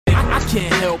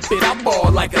can't help it, I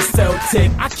ball like a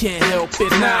Celtic. I can't help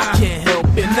it, nah, I can't help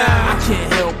it, nah, I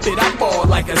can't help it, I ball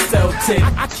like a Celtic.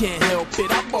 I can't help it,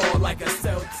 I ball like a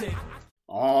Celtic.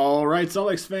 All right,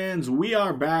 Celtics fans, we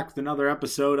are back with another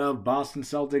episode of Boston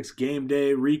Celtics Game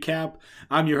Day Recap.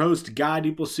 I'm your host, Guy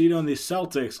DiPlacido, and the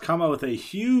Celtics come out with a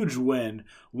huge win,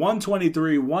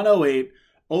 123-108,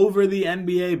 over the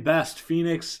NBA best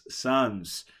Phoenix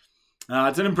Suns.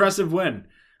 It's an impressive win.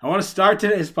 I want to start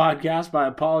today's podcast by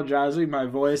apologizing. My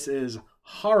voice is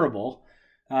horrible.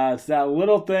 It's that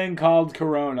little thing called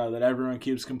Corona that everyone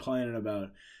keeps complaining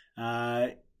about.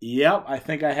 Yep, I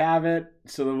think I have it.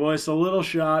 So the voice a little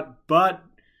shot, but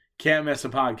can't miss a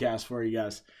podcast for you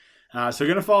guys. So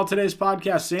going to follow today's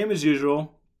podcast, same as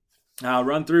usual.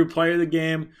 Run through player of the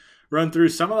game, run through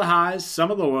some of the highs,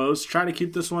 some of the lows. Try to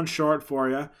keep this one short for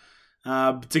you.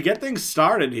 To get things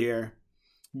started here,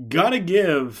 gotta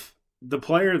give the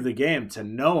player of the game to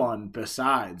no one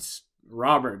besides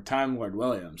Robert Timelord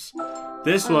Williams.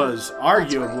 This was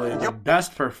arguably the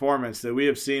best performance that we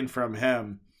have seen from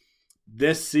him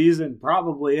this season,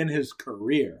 probably in his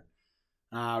career.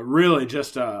 Really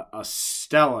just a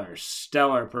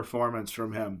stellar performance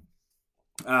from him.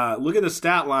 Look at the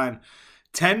stat line.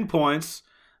 10 points,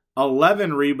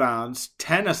 11 rebounds,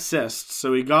 10 assists.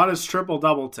 So he got his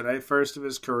triple-double today, first of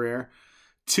his career.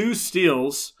 2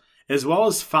 steals, as well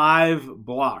as 5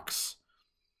 blocks.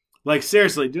 Like,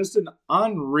 seriously, just an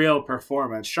unreal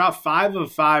performance. Shot 5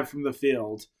 of 5 from the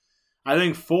field. I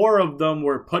think 4 of them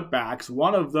were putbacks.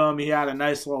 1 of them, he had a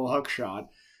nice little hook shot.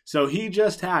 So he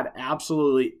just had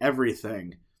absolutely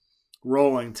everything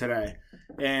rolling today.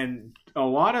 And a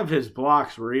lot of his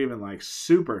blocks were even like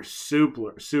super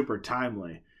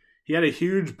timely. He had a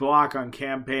huge block on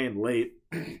Campaign late.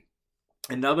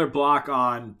 Another block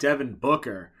on Devin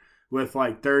Booker with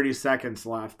like 30 seconds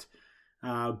left.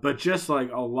 But just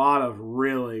like a lot of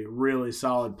really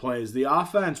solid plays. The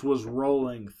offense was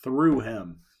rolling through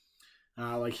him.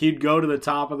 Like he'd go to the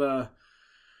top of the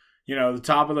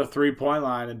 3-point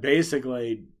line and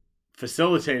basically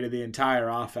facilitated the entire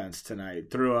offense tonight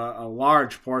through a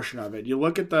large portion of it. You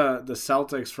look at the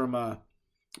Celtics from a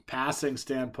passing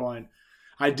standpoint.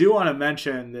 I do want to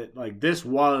mention that like this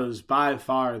was by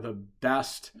far the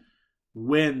best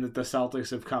win that the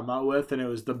Celtics have come out with, and it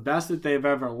was the best that they've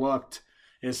ever looked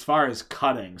as far as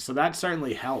cutting. So that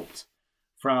certainly helped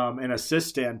from an assist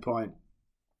standpoint.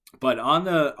 But on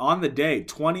the day,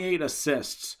 28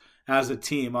 assists as a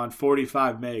team on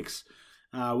 45 makes,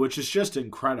 which is just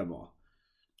incredible.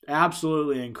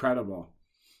 Absolutely incredible.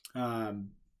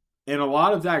 And a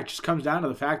lot of that just comes down to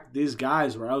the fact that these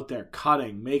guys were out there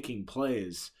cutting, making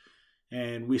plays.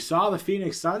 And we saw the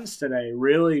Phoenix Suns today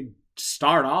really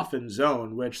start off in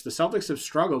zone, which the Celtics have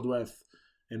struggled with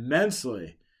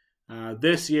immensely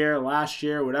this year, last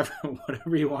year,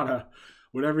 whatever you want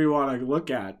to look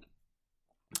at.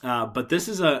 But this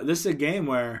is a game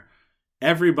where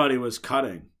everybody was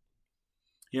cutting.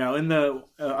 You know, in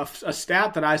a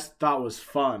stat that I thought was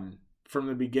fun from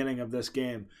the beginning of this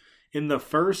game, in the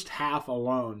first half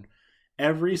alone,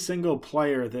 every single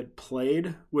player that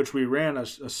played, which we ran a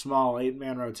small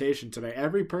 8-man rotation today,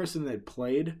 every person that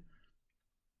played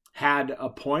had a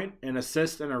point, an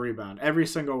assist, and a rebound. Every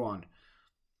single one.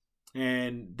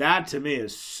 And that to me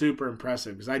is super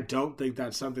impressive because I don't think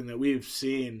that's something that we've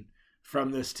seen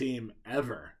from this team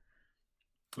ever.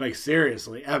 Like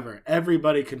seriously, ever.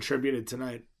 Everybody contributed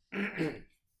tonight.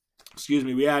 Excuse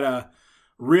me. We had a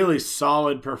really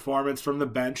solid performance from the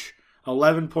bench.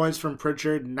 11 points from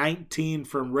Pritchard, 19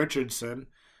 from Richardson,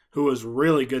 who was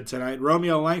really good tonight.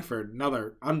 Romeo Langford,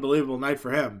 another unbelievable night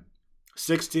for him.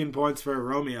 16 points for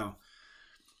Romeo.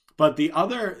 But the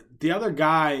other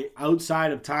guy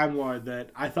outside of Time Lord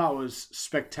that I thought was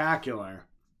spectacular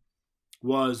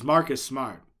was Marcus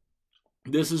Smart.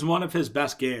 This is one of his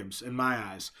best games in my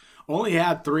eyes. Only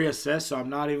had 3 assists, so I'm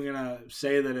not even going to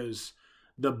say that it was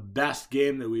the best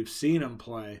game that we've seen him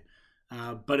play.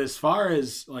 But as far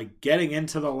as like getting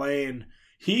into the lane,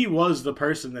 he was the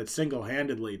person that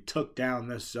single-handedly took down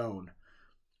this zone.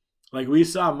 Like we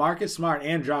saw Marcus Smart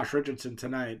and Josh Richardson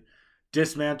tonight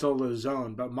dismantle the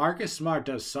zone, but Marcus Smart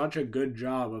does such a good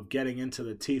job of getting into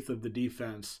the teeth of the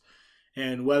defense.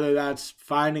 And whether that's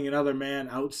finding another man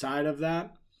outside of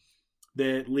that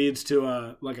leads to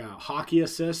a hockey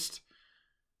assist,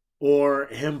 or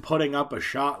him putting up a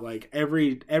shot, like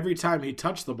every time he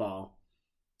touched the ball,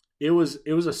 it was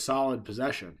a solid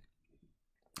possession.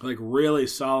 Like really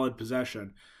solid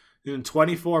possession. And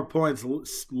 24 points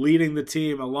leading the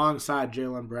team alongside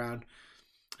Jaylen Brown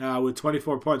with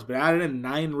 24 points, but added in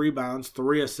 9 rebounds,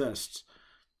 3 assists,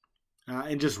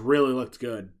 and just really looked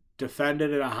good.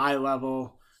 Defended at a high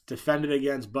level, defended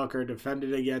against Booker,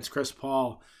 defended against Chris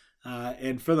Paul,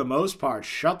 and for the most part,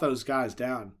 shut those guys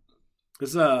down.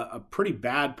 This is a pretty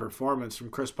bad performance from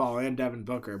Chris Paul and Devin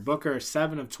Booker. Booker,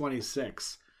 7 of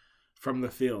 26 from the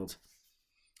field.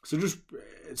 So just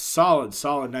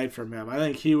solid night from him. I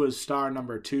think he was star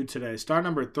number 2 today. Star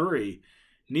number 3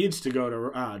 needs to go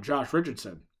to Josh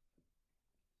Richardson.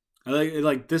 I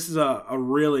think this is a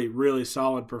really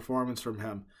solid performance from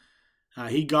him.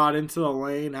 He got into the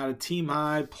lane, had a team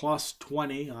high plus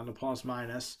 20 on the plus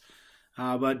minus,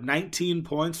 but 19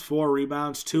 points, 4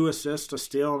 rebounds, 2 assists, a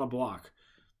steal, and a block.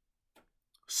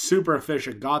 Super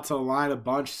efficient. Got to the line a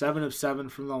bunch, 7 of 7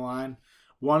 from the line.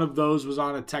 One of those was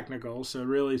on a technical, so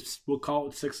really we'll call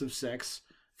it 6 of 6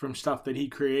 from stuff that he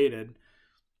created.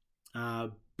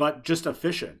 But just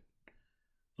efficient.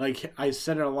 Like I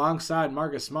said it alongside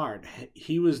Marcus Smart,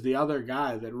 he was the other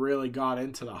guy that really got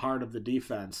into the heart of the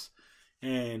defense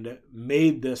and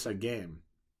made this a game.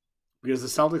 Because the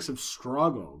Celtics have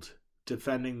struggled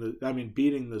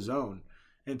beating the zone.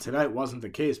 And tonight wasn't the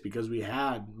case because we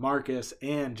had Marcus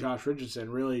and Josh Richardson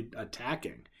really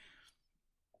attacking.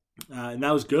 And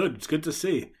that was good. It's good to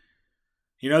see.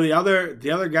 The other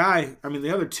guy,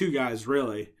 the other 2 guys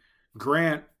really,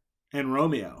 Grant and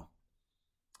Romeo.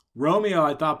 Romeo,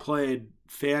 I thought, played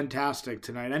fantastic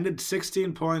tonight. Ended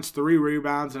 16 points, 3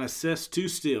 rebounds, an assist, 2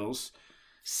 steals,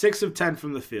 6 of 10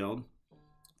 from the field,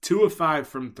 2 of 5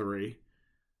 from 3.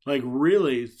 Like,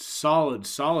 really solid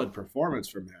performance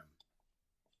from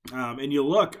him. And you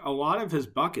look, a lot of his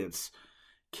buckets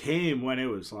came when it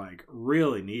was,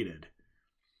 really needed.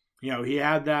 He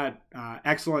had that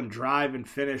excellent drive and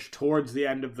finish towards the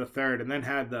end of the third, and then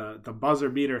had the buzzer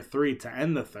beater 3 to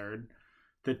end the third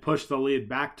that pushed the lead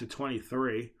back to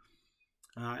 23.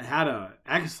 Had an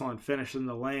excellent finish in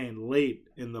the lane late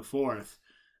in the fourth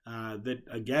that,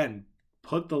 again,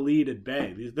 put the lead at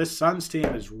bay. This Suns team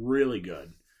is really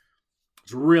good.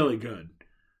 It's really good,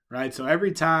 right? So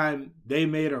every time they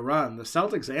made a run, the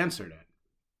Celtics answered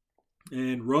it.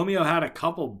 And Romeo had a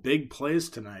couple big plays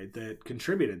tonight that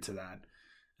contributed to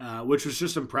that, which was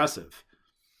just impressive.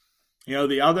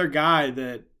 The other guy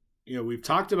that, we've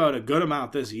talked about a good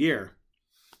amount this year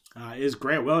is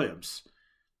Grant Williams.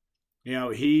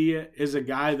 He is a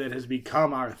guy that has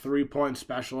become our 3-point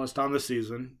specialist on the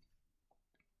season.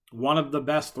 One of the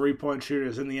best 3-point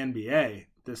shooters in the NBA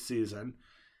this season.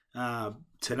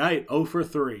 Tonight, 0 for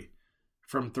 3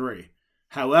 from 3.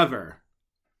 However,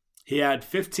 he had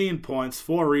 15 points,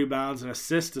 4 rebounds, an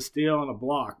assist, a steal, and a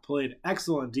block. Played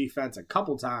excellent defense a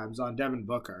couple times on Devin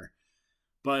Booker.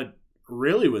 But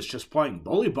really was just playing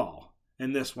bully ball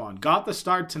in this one. Got the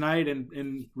start tonight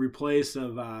in replace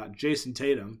of Jason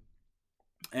Tatum.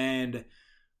 And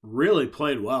really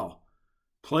played well.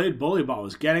 Played bully ball.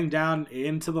 Was getting down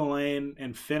into the lane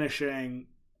and finishing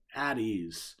at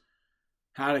ease.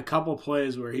 Had a couple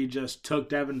plays where he just took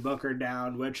Devin Booker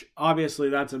down, which obviously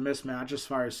that's a mismatch as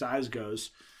far as size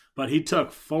goes. But he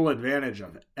took full advantage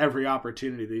of every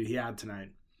opportunity that he had tonight.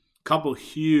 Couple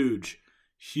huge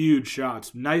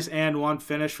shots. Nice and one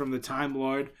finish from the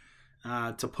Timelord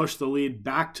to push the lead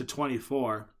back to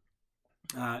 24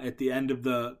 at the end of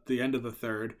the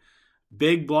third.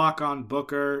 Big block on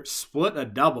Booker, split a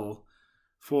double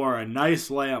for a nice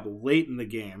layup late in the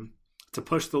game to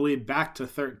push the lead back to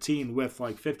 13 with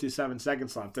 57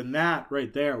 seconds left. And that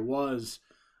right there was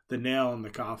the nail in the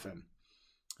coffin.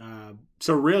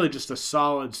 So really just a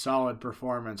solid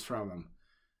performance from him.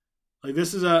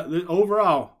 This is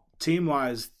overall,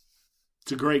 team-wise,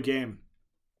 it's a great game.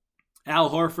 Al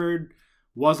Horford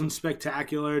wasn't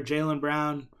spectacular. Jaylen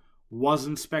Brown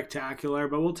wasn't spectacular,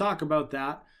 but we'll talk about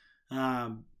that.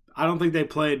 I don't think they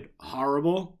played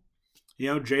horrible.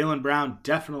 Jaylen Brown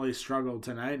definitely struggled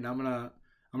tonight, and I'm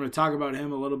gonna talk about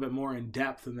him a little bit more in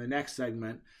depth in the next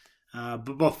segment.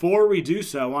 But before we do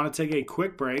so, I want to take a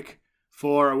quick break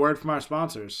for a word from our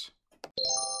sponsors.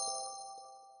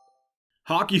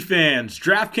 Hockey fans,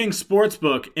 DraftKings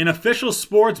Sportsbook, an official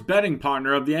sports betting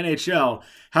partner of the NHL,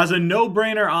 has a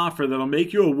no-brainer offer that'll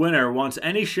make you a winner once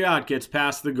any shot gets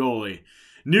past the goalie.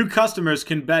 New customers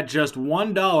can bet just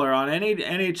 $1 on any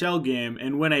NHL game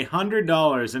and win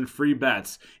 $100 in free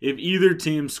bets if either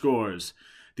team scores.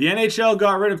 The NHL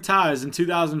got rid of ties in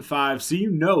 2005, so you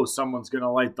know someone's going to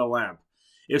light the lamp.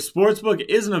 If Sportsbook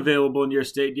isn't available in your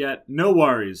state yet, no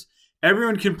worries.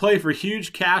 Everyone can play for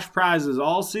huge cash prizes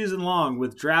all season long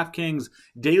with DraftKings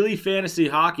daily fantasy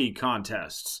hockey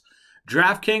contests.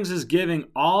 DraftKings is giving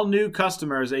all new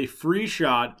customers a free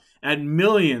shot at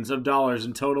millions of dollars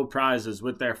in total prizes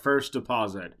with their first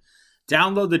deposit.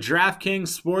 Download the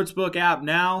DraftKings Sportsbook app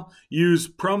now. Use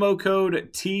promo code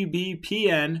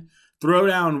TBPN. Throw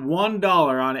down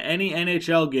 $1 on any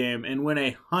NHL game and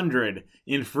win $100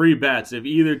 in free bets if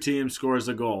either team scores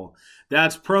a goal.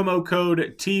 That's promo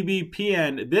code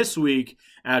TBPN this week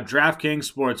at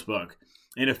DraftKings Sportsbook,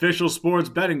 an official sports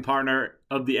betting partner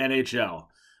of the NHL.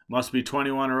 Must be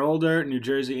 21 or older, New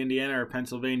Jersey, Indiana, or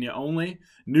Pennsylvania only.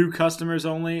 New customers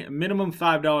only. Minimum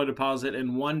 $5 deposit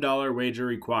and $1 wager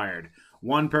required.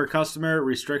 One per customer.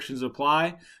 Restrictions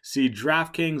apply. See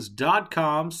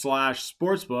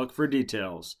DraftKings.com/sportsbook for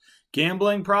details.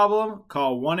 Gambling problem?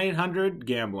 Call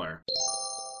 1-800-GAMBLER.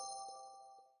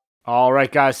 All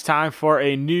right, guys, time for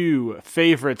a new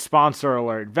favorite sponsor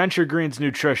alert. Venture Greens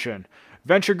Nutrition.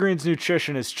 Venture Greens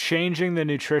Nutrition is changing the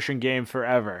nutrition game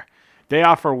forever. They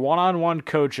offer one-on-one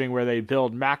coaching where they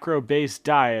build macro-based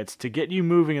diets to get you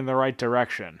moving in the right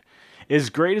direction. As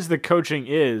great as the coaching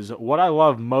is, what I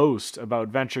love most about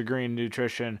Venture Green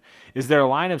Nutrition is their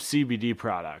line of CBD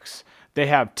products. They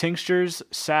have tinctures,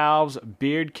 salves,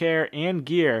 beard care, and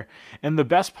gear, and the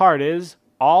best part is,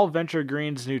 all Venture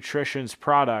Greens Nutrition's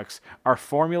products are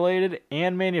formulated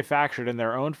and manufactured in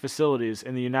their own facilities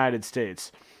in the United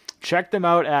States. Check them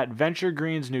out at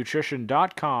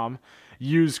venturegreensnutrition.com.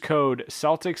 Use code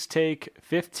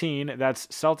CelticsTake15, that's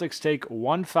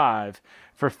CelticsTake15,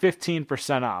 for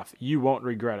 15% off. You won't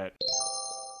regret it.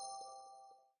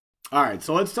 All right,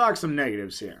 so let's talk some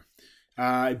negatives here.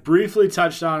 I briefly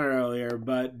touched on it earlier,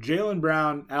 but Jaylen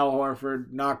Brown, Al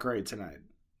Horford, not great tonight.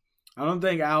 I don't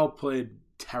think Al played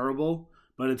terrible,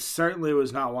 but it certainly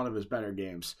was not one of his better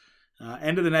games.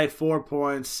 End of the night, 4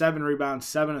 points, 7 rebounds,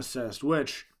 7 assists,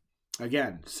 which,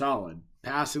 again, solid.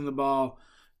 Passing the ball,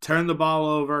 turned the ball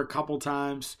over a couple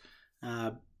times.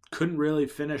 Couldn't really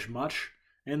finish much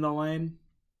in the lane.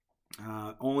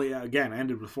 Only, again,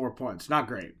 ended with 4 points. Not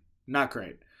great. Not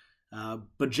great.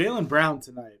 But Jaylen Brown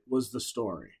tonight was the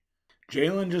story.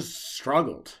 Jaylen just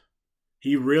struggled.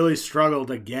 He really struggled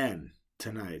again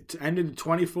tonight. Ended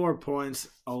 24 points,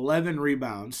 11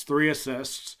 rebounds, 3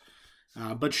 assists,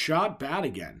 but shot bad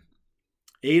again.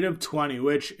 8 of 20,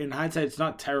 which in hindsight is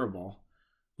not terrible.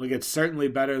 Like, it's certainly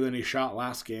better than he shot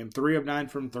last game. 3 of 9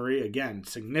 from 3. Again,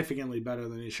 significantly better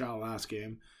than he shot last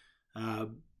game.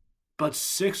 But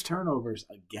 6 turnovers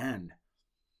again.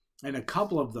 And a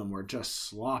couple of them were just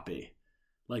sloppy.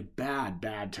 Like, bad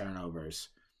turnovers.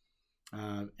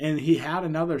 And he had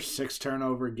another 6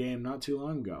 turnover game not too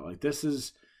long ago. Like, this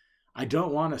is, I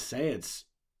don't want to say it's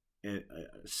a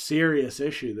serious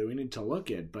issue that we need to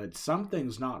look at, but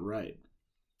something's not right.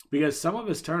 Because some of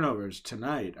his turnovers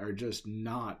tonight are just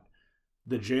not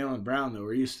the Jaylen Brown that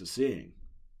we're used to seeing.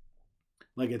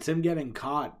 Like, it's him getting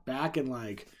caught back in,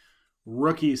 like,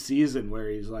 rookie season where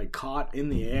he's, like, caught in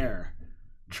the air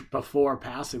before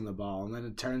passing the ball, and then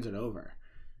it turns it over.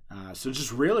 So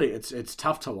just really, it's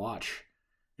tough to watch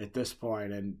at this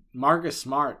point. And Marcus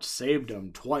Smart saved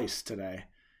him twice today.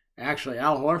 Actually,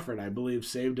 Al Horford, I believe,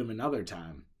 saved him another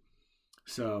time.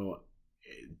 So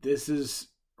this is...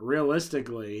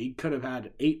 Realistically, he could have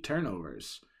had 8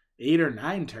 turnovers, 8 or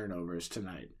 9 turnovers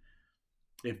tonight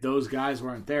if those guys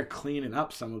weren't there cleaning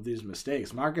up some of these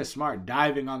mistakes. Marcus Smart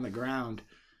diving on the ground,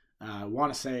 I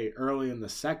want to say early in the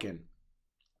second,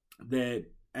 that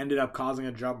ended up causing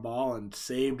a jump ball and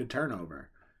saved a turnover.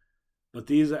 But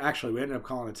these are actually, we ended up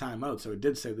calling a timeout, so it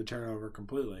did save the turnover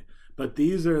completely. But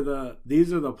these are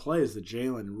the plays that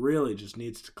Jaylen really just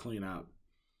needs to clean up.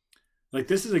 Like,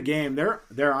 this is a game,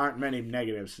 there aren't many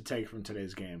negatives to take from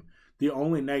today's game. The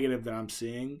only negative that I'm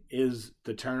seeing is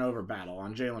the turnover battle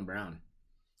on Jaylen Brown.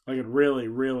 Like, it really,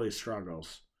 really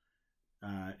struggles.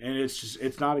 And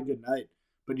it's not a good night.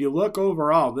 But you look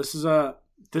overall, this is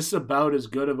about as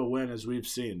good of a win as we've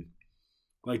seen.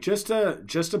 Like, just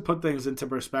to put things into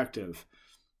perspective,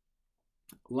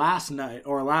 last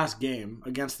game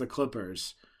against the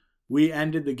Clippers, we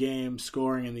ended the game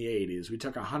scoring in the 80s. We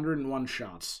took 101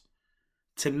 shots.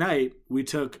 Tonight, we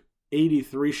took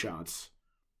 83 shots,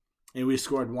 and we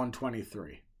scored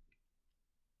 123.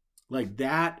 Like,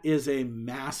 that is a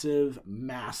massive,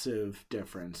 massive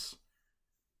difference.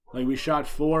 Like, we shot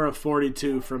 4 of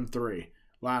 42 from 3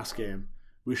 last game.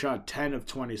 We shot 10 of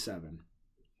 27.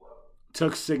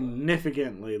 Took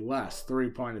significantly less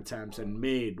 3-point attempts and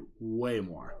made way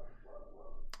more.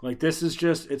 Like, this is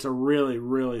just, it's a really,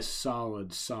 really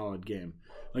solid game.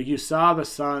 Like, you saw the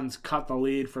Suns cut the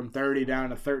lead from 30 down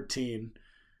to 13,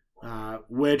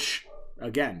 which,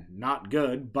 again, not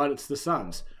good, but it's the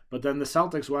Suns. But then the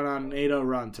Celtics went on an 8-0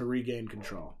 run to regain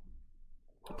control,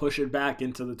 push it back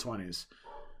into the 20s.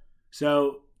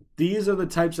 So these are the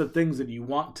types of things that you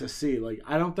want to see. Like,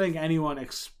 I don't think anyone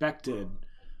expected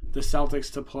the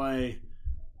Celtics to play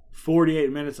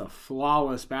 48 minutes of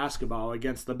flawless basketball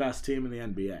against the best team in the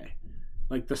NBA.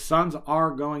 Like, the Suns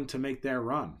are going to make their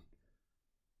run.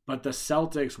 But the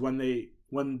Celtics, when the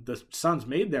Suns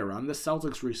made their run, the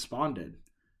Celtics responded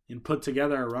and put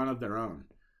together a run of their own.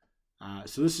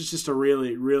 So this is just a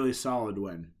really, really solid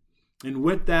win. And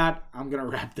with that, I'm going to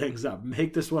wrap things up.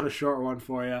 Make this one a short one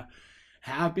for you.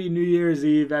 Happy New Year's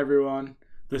Eve, everyone.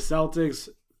 The Celtics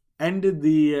ended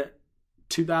the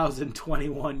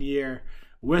 2021 year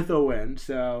with a win,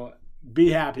 so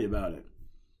be happy about it.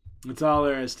 That's all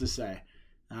there is to say.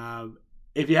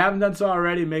 If you haven't done so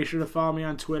already, make sure to follow me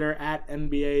on Twitter at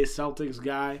NBA Celtics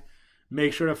Guy.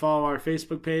 Make sure to follow our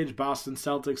Facebook page, Boston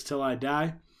Celtics Till I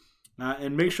Die.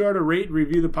 And make sure to rate and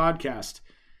review the podcast.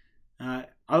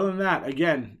 Other than that,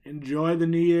 again, enjoy the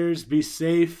New Year's, be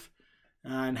safe,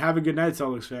 and have a good night,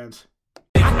 Celtics fans.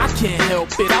 I can't help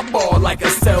it, I ball like a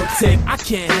Celtic. I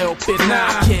can't help it, nah,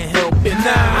 I can't help it,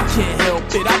 nah, I can't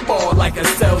help it, I ball like a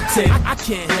Celtic. I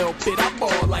can't help it, I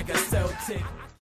ball like a Celtic.